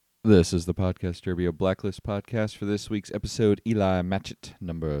This is the Podcast Derby, a Blacklist podcast for this week's episode, Eli Matchett,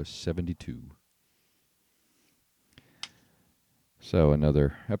 number 72. So,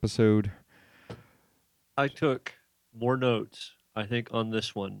 another episode. I took more notes, I think, on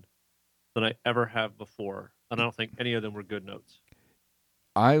this one than I ever have before, and I don't think any of them were good notes.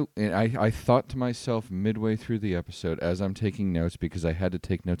 I thought to myself midway through the episode as I'm taking notes, because I had to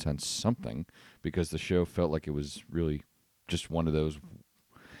take notes on something, because the show felt like it was really just one of those.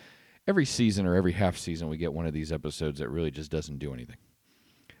 Every season or every half season, we get one of these episodes that really just doesn't do anything.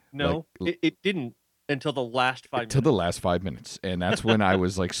 No, it didn't until the last 5 To the minutes. last 5 minutes, and that's when I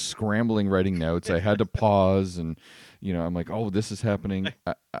was like scrambling writing notes. I had to pause, and I'm like, oh, this is happening.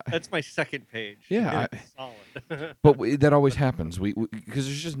 That's my second page. Yeah, It's solid. but that always happens. We because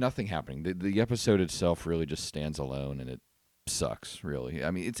there's just nothing happening. The episode itself really just stands alone, and it sucks. Really,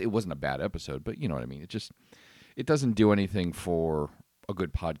 I mean, it wasn't a bad episode, but you know what I mean. It doesn't do anything for a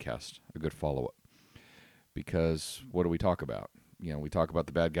good podcast, a good follow up. Because what do we talk about? We talk about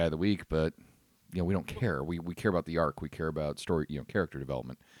the bad guy of the week, but we don't care. We care about the arc. We care about story, character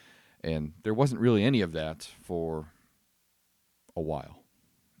development. And there wasn't really any of that for a while.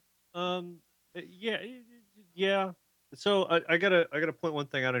 um, yeah, yeah. So I gotta point one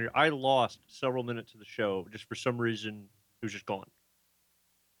thing out on here. I lost several minutes of the show just for some reason. It was just gone.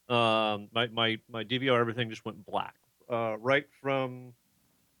 My DVR, everything just went black. Right from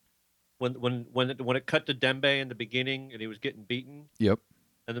when it cut to Dembe in the beginning and he was getting beaten, Yep.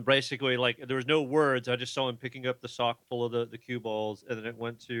 and then basically like there was no words. I just saw him picking up the sock full of the cue balls, and then it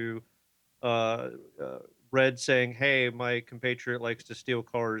went to uh, uh, Red saying, "Hey, my compatriot likes to steal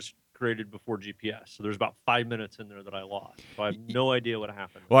cars created before GPS." So there's about 5 minutes in there that I lost. So I have no idea what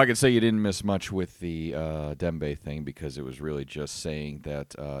happened. Well, I can say you didn't miss much with the Dembe thing, because it was really just saying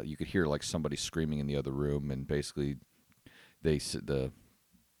that you could hear like somebody screaming in the other room, and basically they said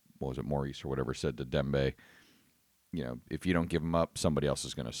what was it, Maurice or whatever, said to Dembe, if you don't give him up, somebody else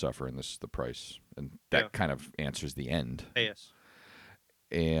is going to suffer, and this is the price. And Yeah, that kind of answers the end. yes,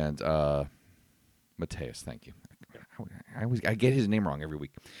 And Mateus, thank you. yeah. I get his name wrong every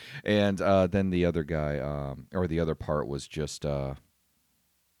week. And then the other guy, or the other part, was just Red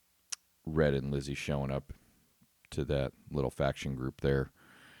and Lizzie showing up to that little faction group there,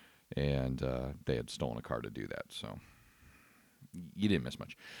 and they had stolen a car to do that. So you didn't miss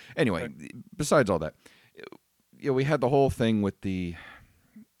much. Anyway, Okay. besides all that, we had the whole thing with the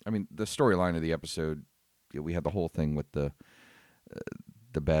storyline of the episode. We had the whole thing with the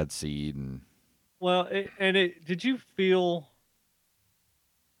bad seed, and Well, did you feel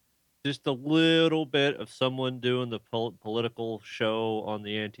just a little bit of someone doing the political show on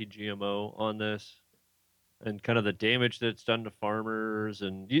the anti-GMO on this, and kind of the damage that it's done to farmers?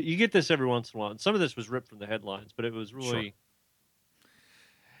 And you get this every once in a while. And some of this was ripped from the headlines, but it was sure. really,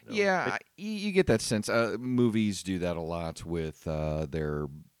 Yeah, you get that sense. Movies do that a lot with their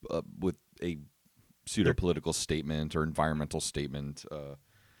with a pseudo political statement or environmental statement.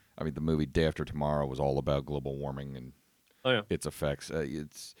 The movie Day After Tomorrow was all about global warming and oh yeah, its effects.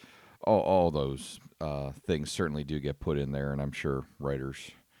 It's all those things certainly do get put in there, and I'm sure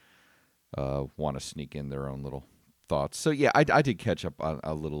writers want to sneak in their own little thoughts. So yeah, I did catch up on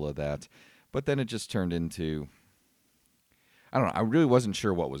a little of that, but then it just turned into, I don't know. I really wasn't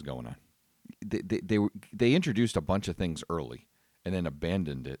sure what was going on. They introduced a bunch of things early, and then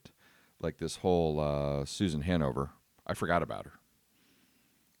abandoned it. Like this whole Susan Hanover, I forgot about her.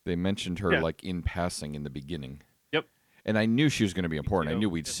 They mentioned her yeah, like in passing in the beginning, yep. and I knew she was going to be important. I PTO, knew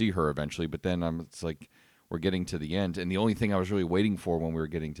we'd yeah. see her eventually, but then it's like we're getting to the end, and the only thing I was really waiting for when we were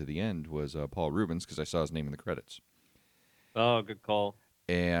getting to the end was Paul Rubens, because I saw his name in the credits. Oh, good call.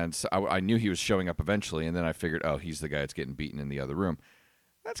 And so I knew he was showing up eventually, and then I figured, oh, he's the guy that's getting beaten in the other room.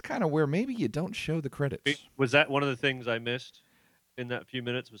 That's kind of where maybe you don't show the credits. Was that one of the things I missed in that few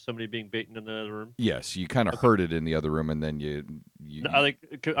minutes? Was somebody being beaten in the other room? Yes, you kind of Okay. heard it in the other room, and then No, you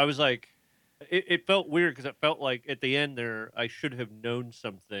I was like, it felt weird because it felt like at the end there I should have known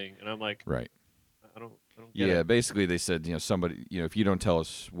something, and I'm like, right. I don't get Yeah, it. basically they said, somebody, if you don't tell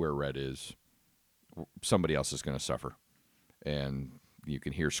us where Red is, somebody else is going to suffer, and you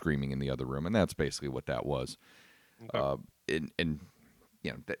can hear screaming in the other room, and that's basically what that was. Okay. And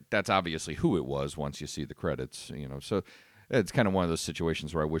that's obviously who it was once you see the credits. So it's kind of one of those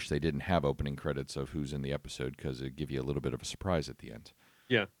situations where I wish they didn't have opening credits of who's in the episode, because it'd give you a little bit of a surprise at the end.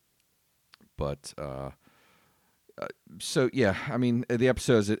 Yeah. But so yeah, the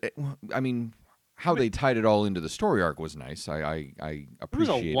episodes. How they tied it all into the story arc was nice. I There was a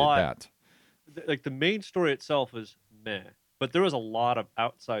appreciated lot. that. Like the main story itself is meh. but there was a lot of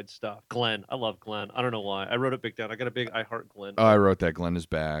outside stuff. Glenn, I love Glenn. I don't know why. I wrote it big down. I got a big I heart Glenn Oh, I poster. wrote that. Glenn is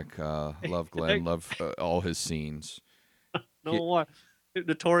back. Love Glenn. Love all his scenes. No why.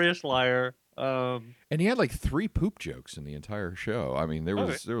 Notorious liar. And he had like 3 poop jokes in the entire show. I mean, there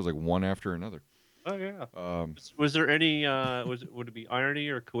Okay. was like one after another. Oh yeah. Um, Was there any would it be irony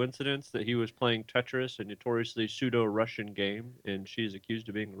or coincidence that he was playing Tetris, a notoriously pseudo Russian game, and she's accused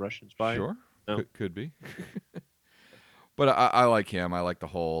of being a Russian spy? sure, No. could be. But I like him. I like the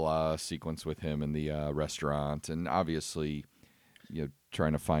whole sequence with him in the restaurant, and obviously,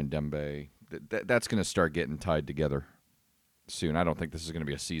 trying to find Dembe. That's going to start getting tied together soon. I don't think this is going to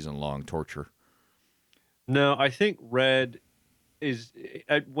be a season-long torture. No, I think Red is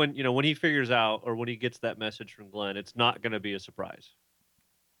when he figures out or when he gets that message from Glenn, it's not going to be a surprise.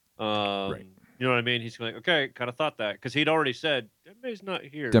 Right. You know what I mean? He's like, okay, kind of thought that because he'd already said Dembe's not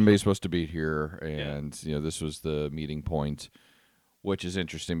here. Dembe's supposed to be here, and this was the meeting point, which is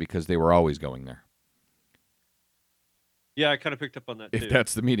interesting because they were always going there. Yeah, I kind of picked up on that. If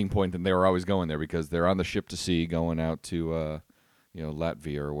that's the meeting point, then they were always going there because they're on the ship to sea, going out to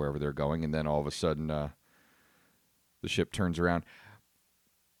Latvia or wherever they're going, and then all of a sudden the ship turns around.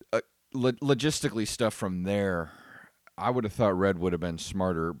 Logistically, stuff from there, I would have thought Red would have been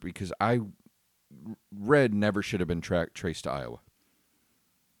smarter because Red never should have been traced to Iowa.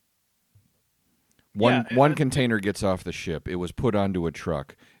 One container gets off the ship. It was put onto a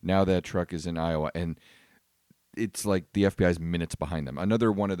truck. Now that truck is in Iowa, and it's like the FBI's minutes behind them.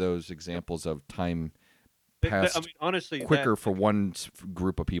 Another one of those examples of time passed honestly, quicker for one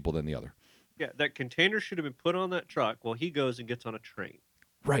group of people than the other. Yeah, that container should have been put on that truck while he goes and gets on a train.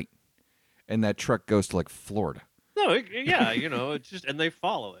 Right. And that truck goes to like Florida. No, it's just, and they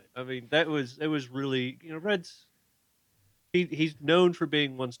follow it. I mean, it was really, Red's, he's known for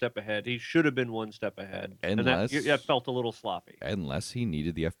being one step ahead. He should have been one step ahead. Unless, and that felt a little sloppy. Unless he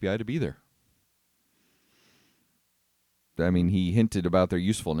needed the FBI to be there. I mean, he hinted about their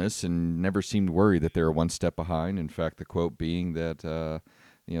usefulness and never seemed worried that they were one step behind. In fact, the quote being that,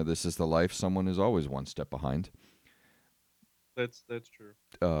 this is the life, someone is always one step behind. That's true.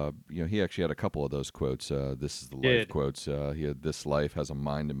 He actually had a couple of those quotes. This is the life quotes. He had this life has a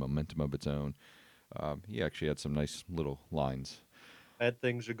mind and momentum of its own. He actually had some nice little lines. Bad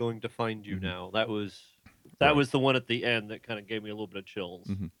things are going to find you now. That was the one at the end that kind of gave me a little bit of chills.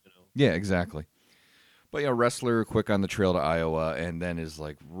 Mm-hmm. Yeah, exactly. But Wrestler quick on the trail to Iowa, and then is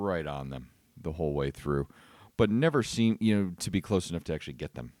like right on them the whole way through, but never seemed to be close enough to actually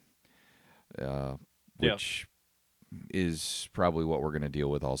get them. Which is probably what we're going to deal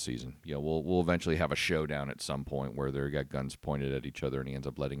with all season. We'll eventually have a showdown at some point where they got guns pointed at each other, and he ends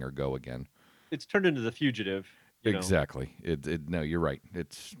up letting her go again. It's turned into The Fugitive. Exactly. No, you're right.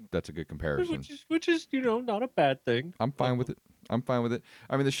 That's a good comparison. Which is not a bad thing. I'm fine with it.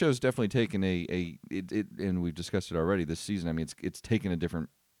 I mean, the show's definitely taken and we've discussed it already this season. I mean, it's taken a different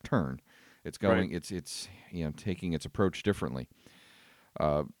turn. It's going. Right. It's taking its approach differently.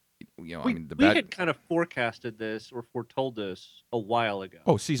 We had kind of forecasted this or foretold this a while ago.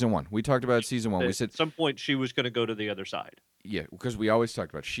 Oh, season 1. We talked about season 1. We said at some point she was going to go to the other side. Yeah, because we always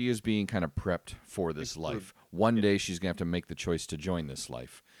talked about she is being kind of prepped for this life. One day she's going to have to make the choice to join this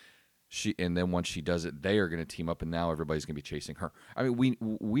life. And then once she does it, they are going to team up, and now everybody's going to be chasing her. I mean,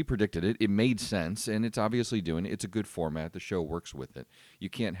 we predicted it. It made sense, and it's obviously doing it. It's a good format. The show works with it. You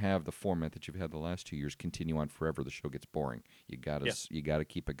can't have the format that you've had the last 2 years continue on forever. The show gets boring. You gotta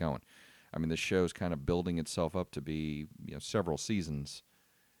keep it going. I mean, the show's kind of building itself up to be several seasons.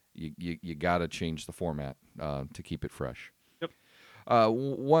 You got to change the format to keep it fresh. Yep.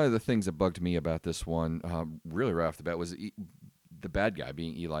 One of the things that bugged me about this one, really right off the bat, was the bad guy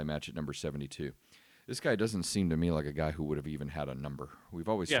being Eli Match at number 72. This guy doesn't seem to me like a guy who would have even had a number. We've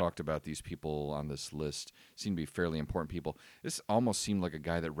always talked about these people on this list seem to be fairly important people. This almost seemed like a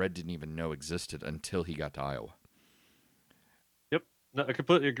guy that Red didn't even know existed until he got to Iowa. Yep, no, I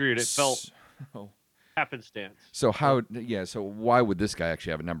completely agreed. It felt happenstance. So so why would this guy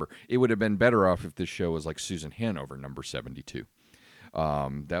actually have a number? It would have been better off if this show was like Susan Hanover, number 72.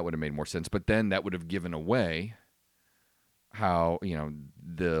 That would have made more sense. But then that would have given away how,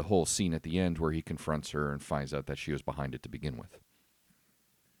 the whole scene at the end where he confronts her and finds out that she was behind it to begin with.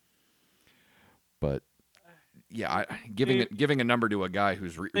 But giving a number to a guy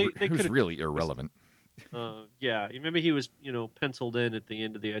who's really irrelevant. Maybe he was, penciled in at the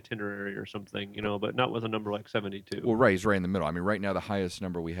end of the itinerary or something, but not with a number like 72. Well, right, he's right in the middle. I mean, right now the highest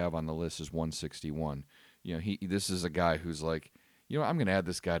number we have on the list is 161. This is a guy who's like, I'm going to add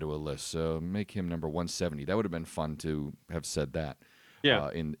this guy to a list, so make him number 170. That would have been fun to have said that. Yeah.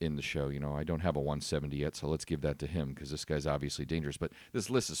 in the show. I don't have a 170 yet, so let's give that to him because this guy's obviously dangerous. But this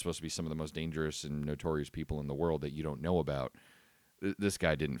list is supposed to be some of the most dangerous and notorious people in the world that you don't know about. This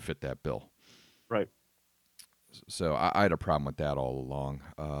guy didn't fit that bill. Right. So I had a problem with that all along.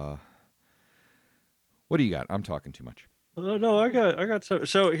 What do you got? I'm talking too much. No, I got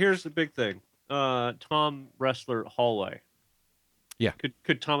so here's the big thing. Tom Wrestler hallway. Yeah.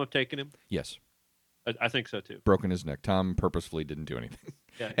 Could Tom have taken him? Yes. I think so too. Broken his neck. Tom purposefully didn't do anything.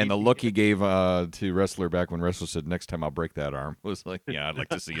 Yeah. And the look he gave to Wrestler back when Wrestler said, "Next time I'll break that arm," was like, "Yeah, I'd like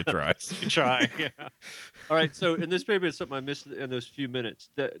to see you try." Try. Yeah. All right. So, and this maybe is something I missed in those few minutes.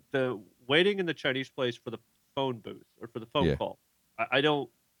 The waiting in the Chinese place for the phone booth or for the phone Yeah. call. I don't.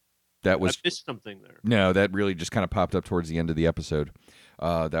 That I was missed something there. no. That really just kind of popped up towards the end of the episode.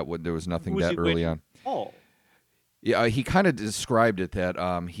 There was nothing Was that he early waiting on. for the call? Yeah, he kind of described it that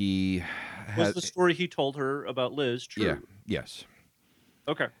he Was had. the story he told her about Liz true? Yeah. Yes.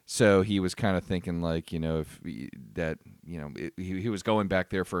 Okay. So he was kind of thinking like, he was going back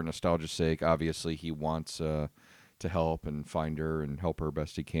there for nostalgia's sake. Obviously, he wants to help and find her and help her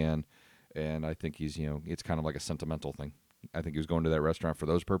best he can. And I think he's, it's kind of like a sentimental thing. I think he was going to that restaurant for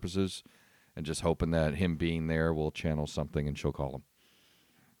those purposes and just hoping that him being there will channel something and she'll call him.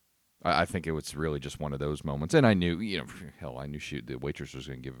 I think it was really just one of those moments. And I knew, I knew the waitress was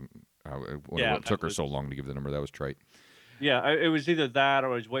going to give him, it took her so long to give the number. That was trite. Yeah, it was either that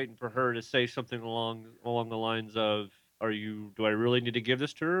or I was waiting for her to say something along the lines of, do I really need to give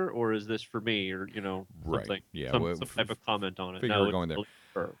this to her or is this for me or, Right. something. Yeah, Some type of comment on it. figure No, we're it's going there. really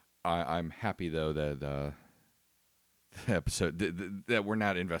her. I'm happy though that the episode that we're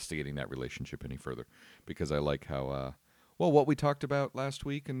not investigating that relationship any further because I like how what we talked about last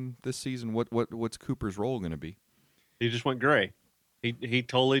week and this season. What's Cooper's role going to be? He just went gray. He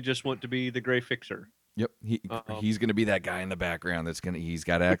totally just went to be the gray fixer. Yep, he's going to be that guy in the background he's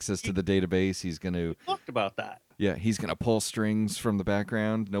got access to the database. He's going to talked about that. Yeah, he's going to pull strings from the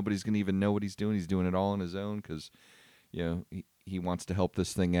background. Nobody's going to even know what he's doing. He's doing it all on his own because he wants to help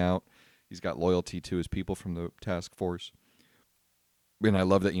this thing out. He's got loyalty to his people from the task force. And I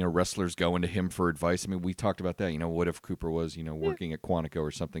love that, wrestlers going to him for advice. I mean, we talked about that. What if Cooper was, working at Quantico or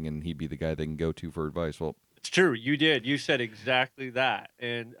something and he'd be the guy they can go to for advice? Well, it's true. You did. You said exactly that.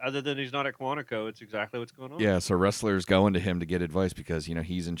 And other than he's not at Quantico, it's exactly what's going on. yeah, so wrestlers going to him to get advice because,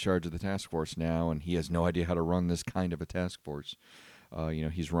 he's in charge of the task force now and he has no idea how to run this kind of a task force.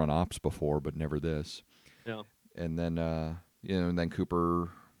 He's run ops before, but never this. Yeah. And then, and then Cooper,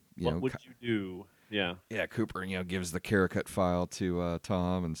 what would you do? Yeah. Yeah, Cooper, gives the Caracut file to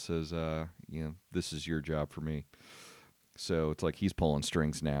Tom and says, this is your job for me. So it's like he's pulling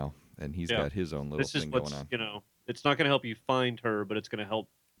strings now, and he's got his own little thing going on. It's not going to help you find her, but it's going to help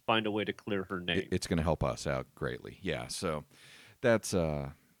find a way to clear her name. It's going to help us out greatly. Yeah, so that's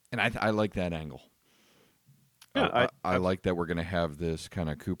and I like that angle. Yeah, I like that we're going to have this kind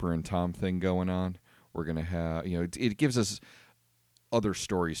of Cooper and Tom thing going on. We're going to have, it gives us other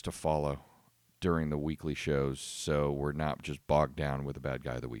stories to follow during the weekly shows, so we're not just bogged down with the bad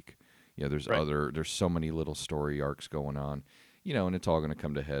guy of the week. There's there's so many little story arcs going on, and it's all going to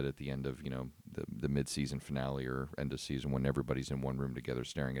come to head at the end of the mid-season finale or end of season when everybody's in one room together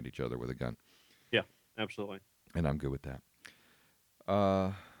staring at each other with a gun. Yeah, absolutely. And I'm good with that.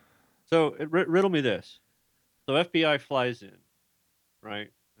 So riddle me this: so FBI flies in,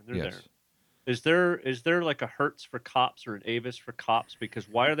 right? And they're there. Is there like a Hertz for cops or an Avis for cops? Because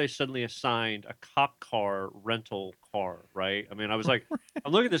why are they suddenly assigned a cop car rental car, right? I mean, I was like,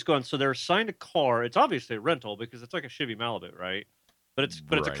 I'm looking at this going, so they're assigned a car. It's obviously a rental because it's like a Chevy Malibu, right? But it's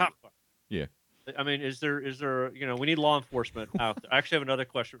a cop car. Yeah. I mean, is there we need law enforcement out there. I actually have another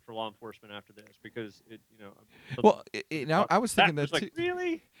question for law enforcement after this because I was thinking that too. Like,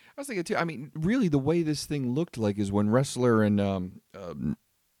 really? I was thinking too. I mean, really, the way this thing looked like is when Wrestler and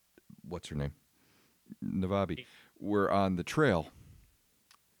what's her name, Navabi, were on the trail,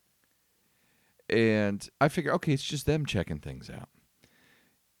 and I figured, okay, it's just them checking things out,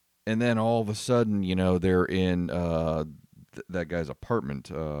 and then all of a sudden, they're in that guy's apartment,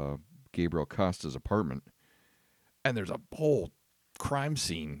 Gabriel Costa's apartment, and there's a whole crime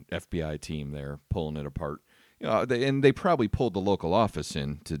scene FBI team there pulling it apart. They probably pulled the local office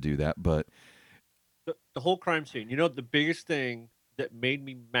in to do that, but the whole crime scene. The biggest thing that made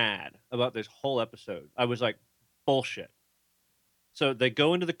me mad about this whole episode, I was like, bullshit. So they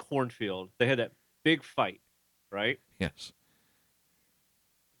go into the cornfield. They had that big fight, right? Yes.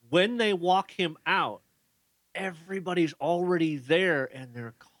 When they walk him out, everybody's already there and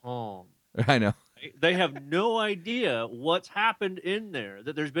they're calm. I know. They have no idea what's happened in there.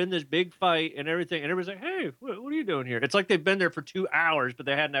 That there's been this big fight and everything, and everybody's like, "Hey, what are you doing here?" It's like they've been there for 2 hours, but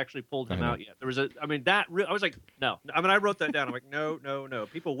they hadn't actually pulled I him know. out yet. There was I mean, I was like, no. I mean, I wrote that down. I'm like, no, no, no.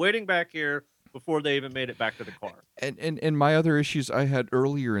 People waiting back here before they even made it back to the car. And my other issues I had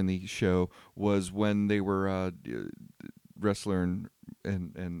earlier in the show was when they were wrestler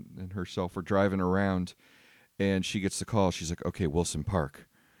and herself were driving around, and she gets the call. She's like, "Okay, Wilson Park,"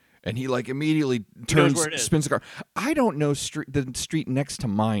 and he like immediately He knows turns, where it is. spins the car. I don't know the street next to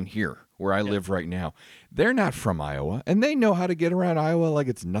mine here where I live right now. They're not from Iowa, and they know how to get around Iowa like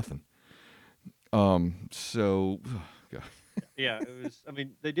it's nothing. So, God. Yeah, it was. I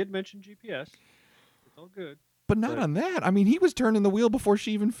mean, they did mention GPS. It's all good. But not on that. I mean, he was turning the wheel before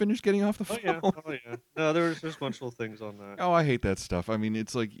she even finished getting off the phone. Oh yeah. No, there's a bunch of little things on that. Oh, I hate that stuff. I mean,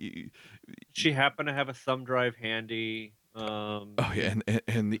 it's like, She happened to have a thumb drive handy. oh yeah,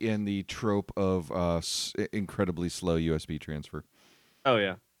 and the trope of incredibly slow USB transfer. Oh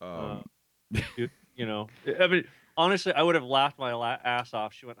yeah. You know, I mean, honestly, I would have laughed my ass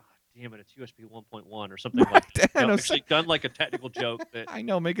off. She went, "Oh, damn it, it's USB 1.1 or something like that." I know, actually done like a technical joke that I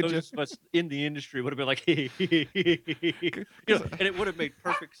know, make a those joke. of us in the industry would have been like, you know, and it would have made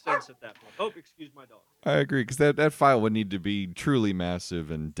perfect sense at that point. Oh, excuse my dog. I agree, because that file would need to be truly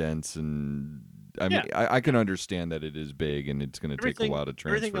massive and dense, and I mean, I can understand that it is big and it's going to take a while to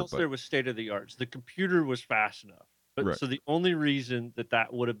transfer. Everything else there was state of the art. The computer was fast enough. But Right. so the only reason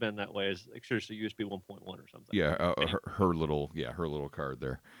that would have been that way is like seriously USB 1.1 or something. Yeah, her little card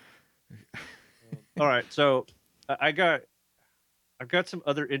there. All right, so I've got some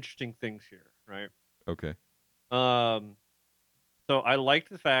other interesting things here, right? Okay. So I like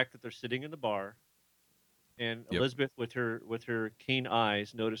the fact that they're sitting in the bar, and Yep. Elizabeth with her keen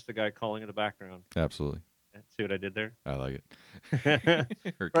eyes noticed the guy calling in the background. Absolutely. See what I did there? I like it.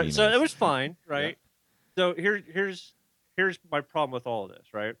 Her Right, keen so eyes. it was fine, right? So here's my problem with all of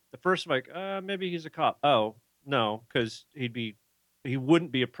this, right? The first, I'm like, maybe he's a cop. Oh no, because he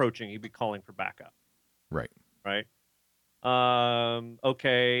wouldn't be approaching. He'd be calling for backup. Right. Right.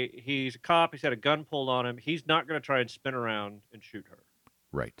 Okay, he's a cop. He's had a gun pulled on him. He's not going to try and spin around and shoot her.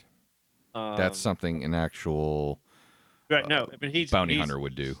 Right. That's something an actual right. No, I mean he's bounty hunter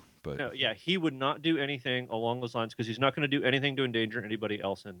would do. But no, yeah, he would not do anything along those lines because he's not going to do anything to endanger anybody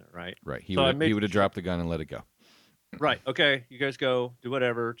else in there, right? Right. He So I would made have dropped the gun and let it go. Right. Okay. You guys go do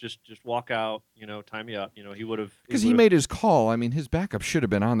whatever. Just walk out. You know, tie me up. You know, he would have Because he made his call. I mean, his backup should have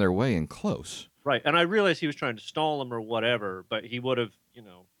been on their way and close. Right. And I realized he was trying to stall him or whatever, but he would have, you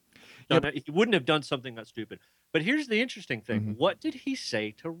know, done it. He wouldn't have done something that stupid. But here's the interesting thing. Mm-hmm. What did he say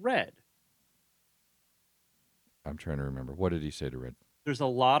to Red? I'm trying to remember. What did he say to Red? There's a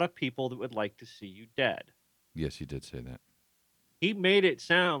lot of people that would like to see you dead. Yes, he did say that. He made it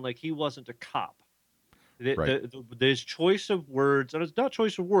sound like he wasn't a cop. Right. His choice of words, and it's not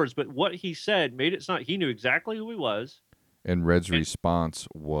choice of words, but what he said made it sound he knew exactly who he was. And Red's response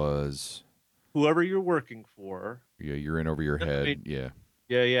was, whoever you're working for. Yeah, you're in over your head. Yeah.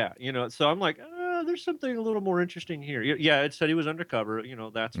 Yeah. You know, so I'm like, there's something a little more interesting here. Yeah, it said he was undercover. You know,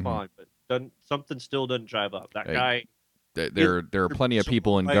 that's fine, but something still doesn't jive up. That guy. There are plenty of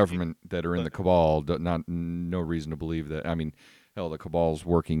people in government that are in the cabal. No reason to believe that. I mean, hell, the cabal's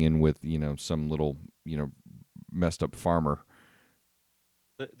working in with some little messed up farmer.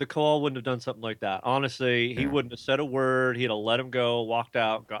 The cabal wouldn't have done something like that. Honestly, he wouldn't have said a word. He'd have let him go, walked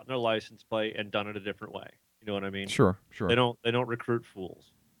out, gotten their license plate, and done it a different way. You know what I mean? Sure. They don't recruit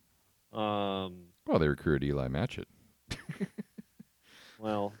fools. Well, they recruited Eli Matchett.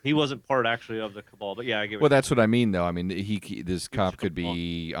 Well, he wasn't part actually of the cabal, but yeah, I get it. Well, that's what I mean, though. I mean, this cop could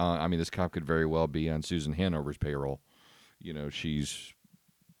be. This cop could very well be on Susan Hanover's payroll. You know, she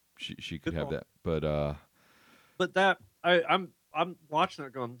could have that, but that I'm watching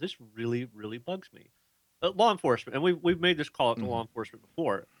that going. This really bugs me. Law enforcement, and we've made this call to law enforcement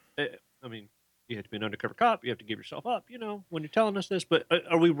before. I mean, you have to be an undercover cop. You have to give yourself up. You know, when you're telling us this, but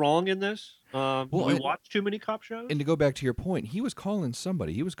are we wrong in this? Do we watch too many cop shows? And to go back to your point, he was calling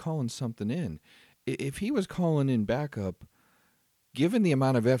somebody. He was calling something in. If he was calling in backup, given the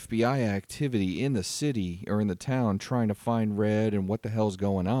amount of FBI activity in the city or in the town trying to find Red and what the hell's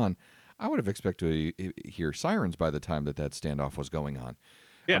going on, I would have expected to hear sirens by the time that standoff was going on.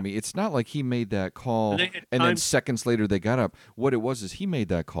 Yeah. I mean, it's not like he made that call and then seconds later they got up. What it was is he made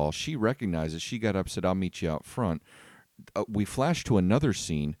that call. She recognized it. She got up, said, "I'll meet you out front." We flash to another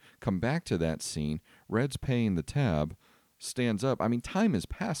scene, come back to that scene. Red's paying the tab, stands up. I mean, time is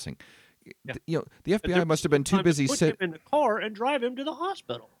passing. Yeah. The FBI must have been too busy put him in the car and drive him to the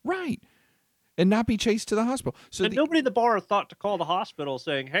hospital. Right. and not be chased to the hospital. So And nobody in the bar thought to call the hospital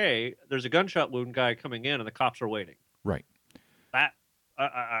saying, "Hey, there's a gunshot wound guy coming in, and the cops are waiting." right. That,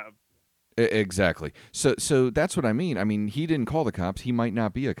 I Exactly. So that's what I mean. I mean, he didn't call the cops. He might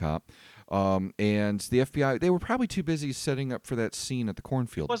not be a cop. And the FBI, they were probably too busy setting up for that scene at the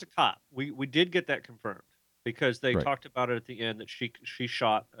cornfield. was a cop. We did get that confirmed because they Right. talked about it at the end that she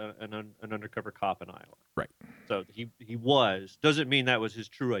shot an undercover cop in Iowa. Right. So he was, doesn't mean that was his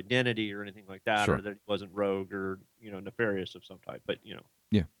true identity or anything like that, Sure. or that he wasn't rogue or nefarious of some type. But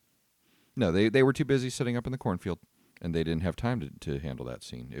Yeah. No, they were too busy setting up in the cornfield, and they didn't have time to handle that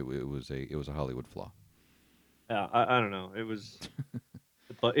scene. It was a Hollywood flaw. yeah, I don't know. It was,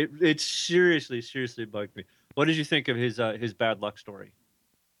 but it seriously bugged me. What did you think of his bad luck story?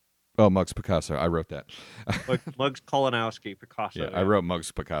 Oh, Muggs Picasso. I wrote that. Muggs Kolanowski, Picasso. Yeah, I wrote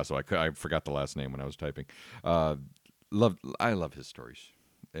Muggs Picasso. I forgot the last name when I was typing. I love his stories.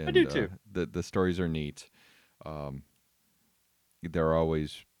 And, I do too. The stories are neat. They're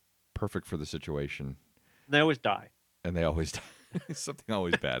always perfect for the situation, They always die. and they always something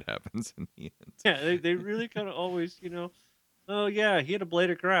always bad happens in the end. Yeah, they really kind of always, oh yeah, he had a blade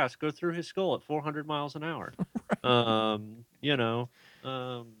of grass go through his skull at 400 miles an hour.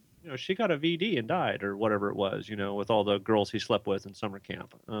 She got a VD and died or whatever it was, with all the girls he slept with in summer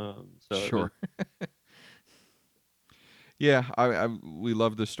camp. So Sure. Yeah, we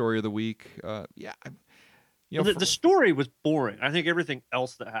love the story of the week. Yeah, the story was boring. I think everything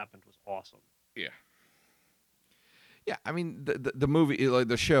else that happened was awesome. yeah. Yeah, I mean the movie, like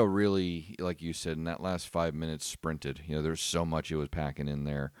the show, really, like you said, in that last 5 minutes sprinted. There's so much it was packing in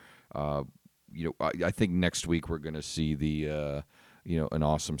there. I think next week we're going to see the an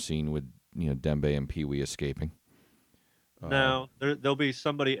awesome scene with Dembe and Pee Wee escaping. No, there'll be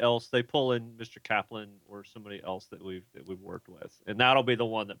somebody else. They pull in Mr. Kaplan or somebody else that we've worked with, and that'll be the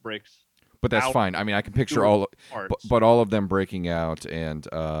one that breaks. But that's out fine. I mean, I can picture but all of them breaking out, and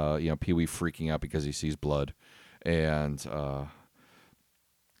Pee Wee freaking out because he sees blood, and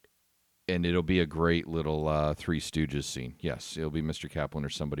it'll be a great little Three Stooges scene. Yes, it'll be Mr. Kaplan or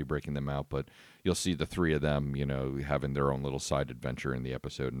somebody breaking them out, but you'll see the three of them, having their own little side adventure in the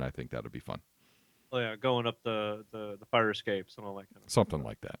episode, and I think that'll be fun. Oh yeah, going up the fire escapes and all that kind of Something stuff.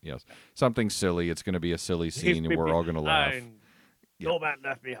 like that. Yes, something silly. It's going to be a silly scene, and we're all going to laugh. No man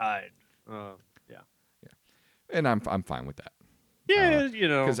left behind. Yeah. And I'm fine with that. Yeah,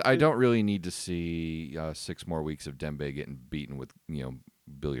 because I don't really need to see 6 more weeks of Dembe getting beaten with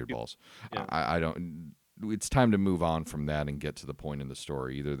billiard balls. Yeah. I don't. It's time to move on from that and get to the point in the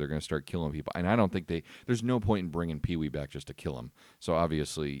story. Either they're going to start killing people, and I don't think there's no point in bringing Pee Wee back just to kill him. So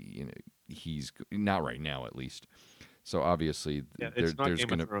obviously, he's not right now, at least. So obviously, it's not there's Game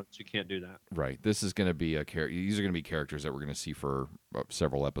going of Thrones. You can't do that. Right. This is going to be these are going to be characters that we're going to see for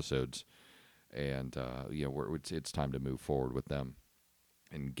several episodes, and it's time to move forward with them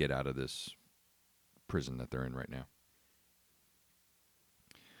and get out of this prison that they're in right now.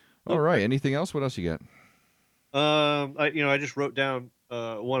 All right. Anything else? What else you got? I just wrote down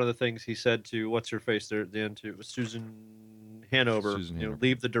one of the things he said to what's her face there at the end to Susan Hanover. Susan Hanover.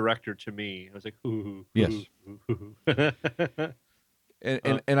 Leave the director to me. I was like, ooh. Yes.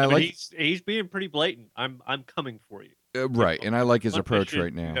 And I like he's being pretty blatant. I'm coming for you. right, and I like his approach mission,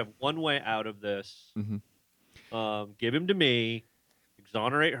 right now. You have one way out of this. Mm-hmm. Give him to me,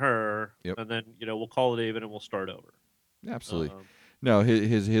 exonerate her, Yep. and then we'll call it even and we'll start over. Absolutely. No,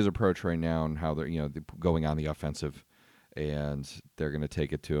 his approach right now and how they're going on the offensive, and they're going to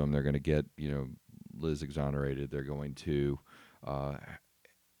take it to him. They're going to get Liz exonerated. They're going to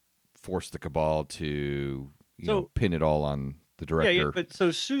force the cabal to pin it all on the director. Yeah, but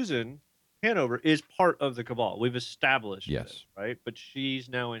so Susan Hanover is part of the cabal. We've established this, right? But she's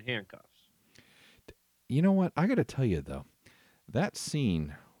now in handcuffs. You know what? I got to tell you though, that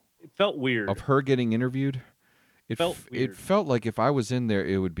scene, it felt weird of her getting interviewed. It felt like if I was in there,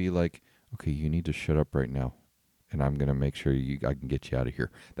 it would be like, okay, you need to shut up right now, and I'm gonna make sure I can get you out of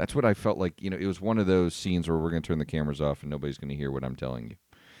here. That's what I felt like. It was one of those scenes where we're gonna turn the cameras off and nobody's gonna hear what I'm telling you.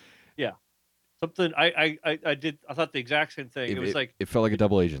 Yeah, something I did. I thought the exact same thing. It was like it felt like a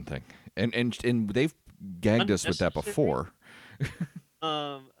double agent thing, and they've gagged us with that before.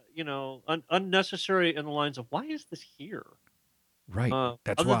 Unnecessary in the lines of why is this here? Right.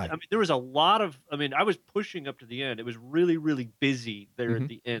 That's why. There was a lot of. I was pushing up to the end. It was really, really busy there at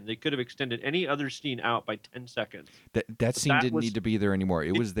the end. They could have extended any other scene out by 10 seconds. That scene didn't need to be there anymore.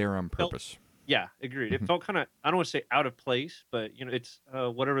 It was there on purpose. Yeah, agreed. It felt kind of. I don't want to say out of place, but it's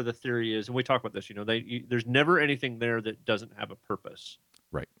whatever the theory is, and we talk about this. There's never anything there that doesn't have a purpose.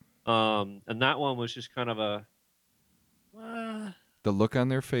 Right. And that one was just kind of a. The look on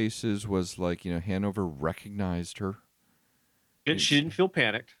their faces was like, Hanover recognized her. She didn't feel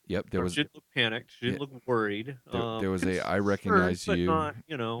panicked. Yep, there Or was she didn't look panicked. She yeah, didn't look worried. there was a I Concerned, recognize but you. not,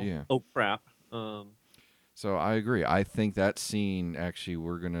 Yeah. oh crap. So I agree. I think that scene actually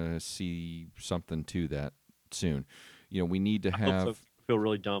we're gonna see something to that soon. We need to I hope so. have I feel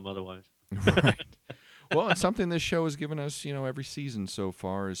really dumb otherwise. right. Well, it's something this show has given us, every season so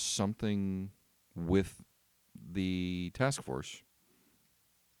far is something with the task force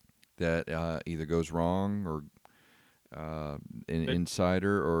that either goes wrong or an It-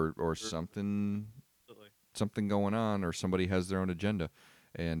 insider or Sure, absolutely. something going on or somebody has their own agenda,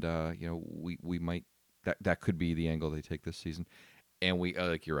 and we might that could be the angle they take this season. And we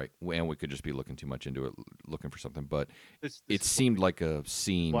like you're right, and we could just be looking too much into it, looking for something. But This it is what seemed like a why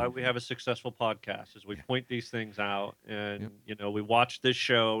scene. we have a successful podcast is we Yeah. point these things out, and Yep. we watch this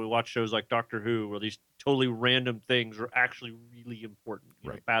show, we watch shows like Doctor Who where these totally random things are actually really important,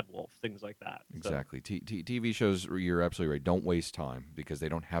 Right. Bad Wolf, things like that. So Exactly. TV shows, you're absolutely right. Don't waste time because they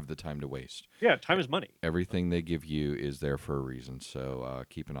don't have the time to waste. yeah, time is money. Everything they give you is there for a reason. So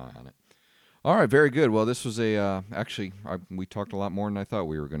keep an eye on it. All right, very good. Well, this was actually we talked a lot more than I thought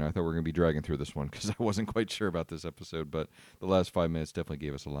we were going to. I thought we were going to be dragging through this one because I wasn't quite sure about this episode, but the last 5 minutes definitely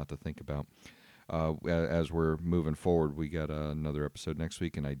gave us a lot to think about. As we're moving forward, we got another episode next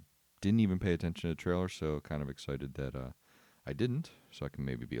week, and I didn't even pay attention to the trailer, so kind of excited that I didn't, so I can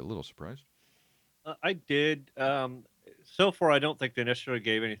maybe be a little surprised. I did. So far, I don't think they necessarily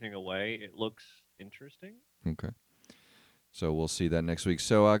gave anything away. It looks interesting. Okay. So we'll see that next week.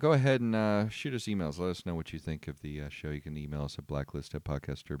 So go ahead and shoot us emails. Let us know what you think of the show. You can email us at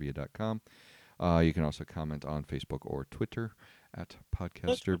blacklist@podcastderbia.com. You can also comment on Facebook or Twitter at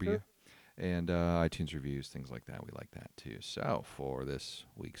podcastderbia. And iTunes reviews, things like that. We like that too. So for this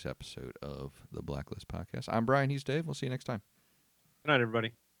week's episode of the Blacklist Podcast, I'm Brian. He's Dave. We'll see you next time. Good night,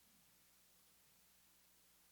 everybody.